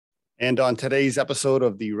And on today's episode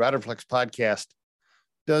of the Riderflex podcast,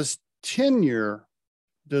 does tenure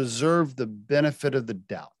deserve the benefit of the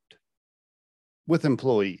doubt with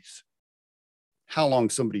employees? How long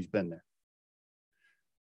somebody's been there?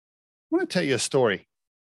 I want to tell you a story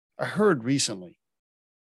I heard recently.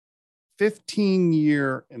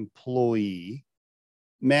 15-year employee,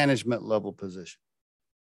 management level position.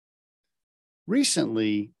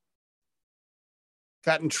 Recently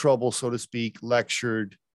got in trouble, so to speak,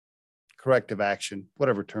 lectured, corrective action,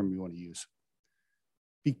 whatever term you want to use,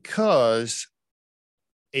 because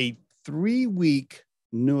a 3-week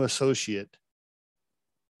new associate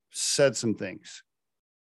said some things.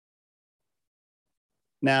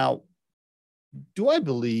 Now, do I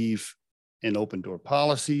believe in open door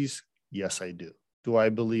policies? Yes, I do. Do I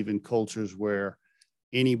believe in cultures where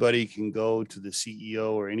anybody can go to the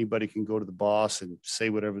CEO or anybody can go to the boss and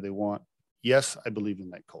say whatever they want? Yes, I believe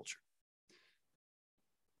in that culture.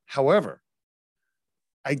 However,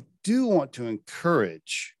 I do want to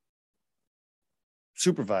encourage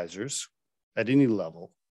supervisors at any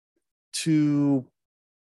level to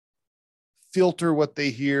filter what they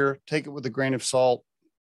hear, take it with a grain of salt,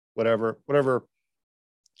 whatever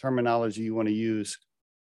terminology you want to use.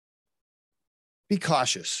 Be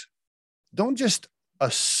cautious. Don't just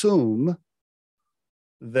assume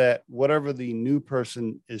that whatever the new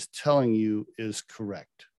person is telling you is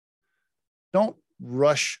correct. Don't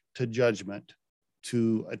rush to judgment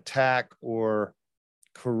to attack or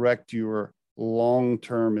correct your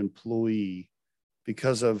long-term employee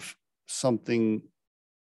because of something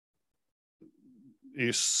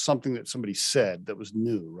that somebody said that was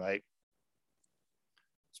new, right?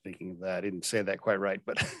 Speaking of that, I didn't say that quite right,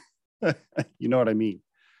 but you know what I mean.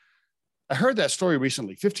 I heard that story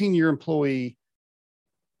recently. 15-year employee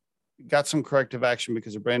got some corrective action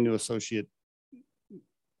because a brand new associate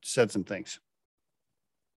said some things.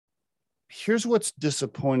 Here's what's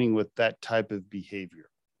disappointing with that type of behavior.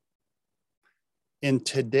 In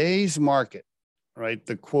today's market, right,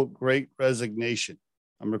 the quote, great resignation.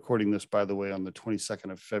 I'm recording this, by the way, on the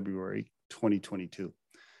 22nd of February, 2022.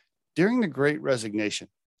 During the great resignation,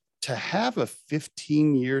 to have a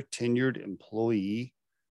 15-year tenured employee,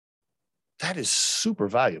 that is super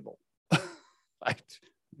valuable.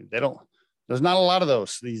 There's not a lot of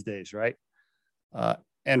those these days, right?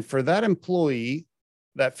 And for that employee,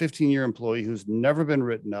 that 15-year employee who's never been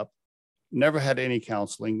written up, never had any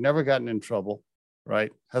counseling, never gotten in trouble,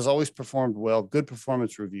 right? Has always performed well, good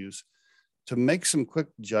performance reviews, to make some quick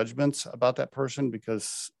judgments about that person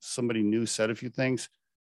because somebody new said a few things,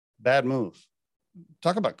 bad move.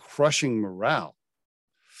 Talk about crushing morale.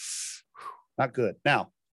 Not good.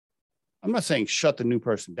 Now, I'm not saying shut the new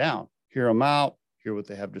person down. Hear them out, hear what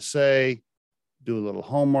they have to say, do a little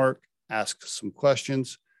homework, ask some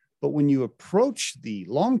questions. But when you approach the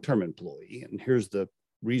long-term employee, and here's the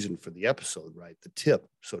reason for the episode, right? The tip,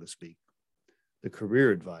 so to speak, the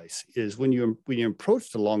career advice is when you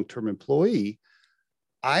approach the long-term employee,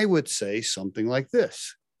 I would say something like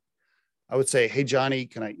this. I would say, hey, Johnny,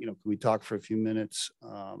 can we talk for a few minutes?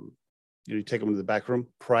 You take them to the back room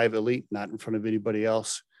privately, not in front of anybody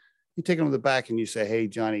else. You take them to the back and you say, hey,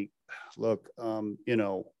 Johnny, look, got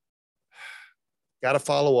to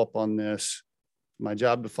follow up on this. My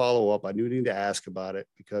job to follow up. I need to ask about it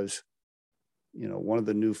because, one of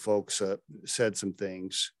the new folks said some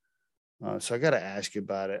things. So I got to ask you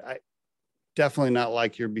about it. I definitely not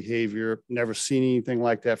like your behavior. Never seen anything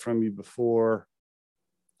like that from you before.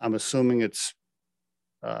 I'm assuming it's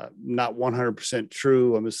not 100%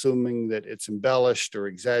 true. I'm assuming that it's embellished or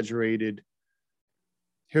exaggerated.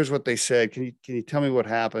 Here's what they said. Can you tell me what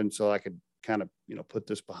happened so I could kind of, put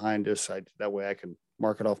this behind us? That way I can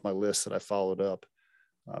mark it off my list that I followed up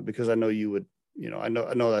because I know you would, I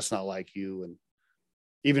know that's not like you. And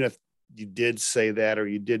even if you did say that or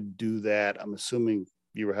you did do that, I'm assuming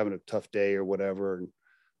you were having a tough day or whatever. And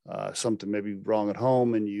something maybe wrong at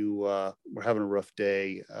home and you were having a rough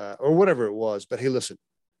day or whatever it was. But hey, listen,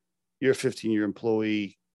 you're a 15-year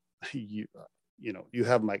employee. You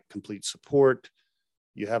have my complete support.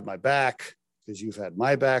 You have my back because you've had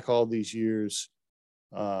my back all these years.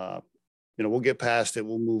 We'll get past it.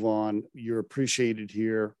 We'll move on. You're appreciated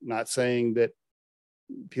here. Not saying that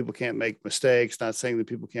people can't make mistakes. Not saying that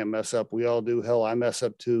people can't mess up. We all do. Hell, I mess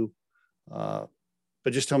up too. But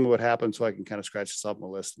just tell me what happened so I can kind of scratch this off my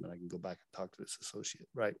list and then I can go back and talk to this associate,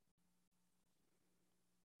 right?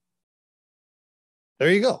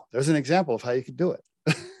 There you go. There's an example of how you could do it.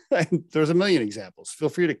 And there's a million examples. Feel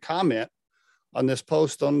free to comment on this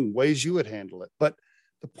post on ways you would handle it. But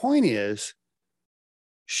the point is,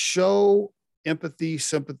 show empathy,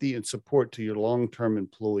 sympathy, and support to your long-term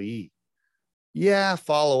employee. Yeah,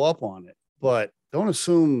 follow up on it, but don't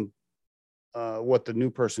assume what the new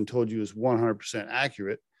person told you is 100%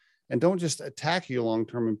 accurate. And don't just attack your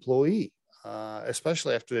long-term employee,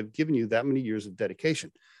 especially after they've given you that many years of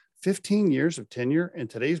dedication. 15 years of tenure in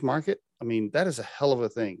today's market, I mean, that is a hell of a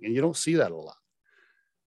thing. And you don't see that a lot.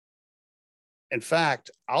 In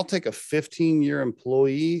fact, I'll take a 15-year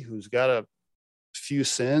employee who's got a few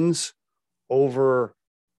sins over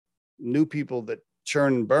new people that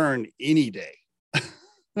churn and burn any day.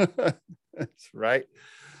 That's right.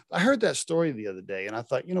 I heard that story the other day and I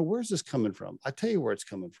thought, where's this coming from? I tell you where it's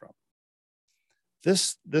coming from.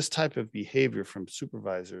 This type of behavior from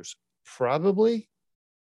supervisors probably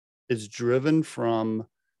is driven from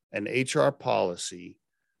an HR policy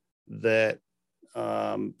that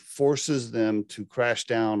forces them to crash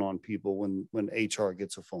down on people when HR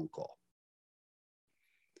gets a phone call.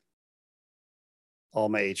 All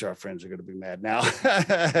my HR friends are going to be mad now.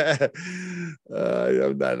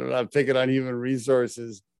 I'm not picking on human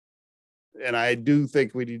resources. And I do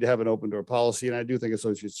think we need to have an open door policy. And I do think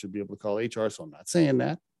associates should be able to call HR. So I'm not saying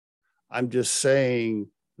that. I'm just saying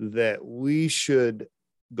that we should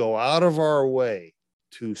go out of our way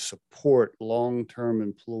to support long-term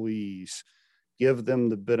employees, give them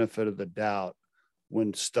the benefit of the doubt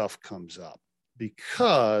when stuff comes up.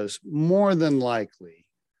 Because more than likely,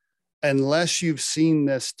 unless you've seen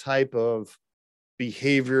this type of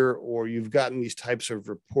behavior or you've gotten these types of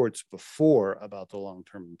reports before about the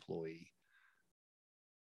long-term employee,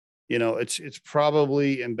 it's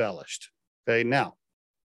probably embellished. Okay. Now,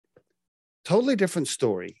 totally different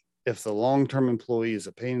story. If the long-term employee is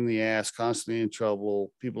a pain in the ass, constantly in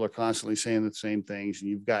trouble, people are constantly saying the same things and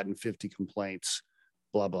you've gotten 50 complaints,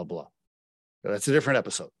 blah, blah, blah. That's a different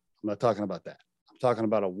episode. I'm not talking about that. I'm talking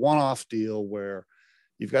about a one-off deal where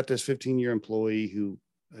you've got this 15-year employee who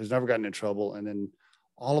has never gotten in trouble. And then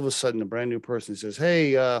all of a sudden a brand new person says,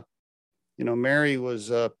 hey, Mary was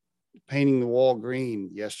painting the wall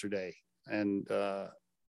green yesterday. And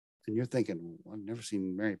you're thinking, well, I've never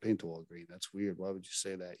seen Mary paint the wall green. That's weird. Why would you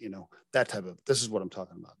say that? That type of, this is what I'm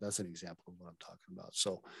talking about. That's an example of what I'm talking about.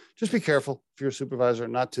 So just be careful if you're a supervisor,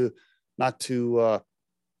 not to let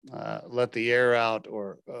the air out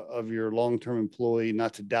or of your long-term employee,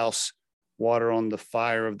 not to douse water on the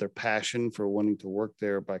fire of their passion for wanting to work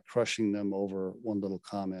there by crushing them over one little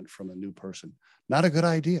comment from a new person. Not a good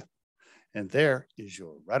idea. And there is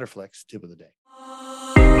your Riderflex tip of the day.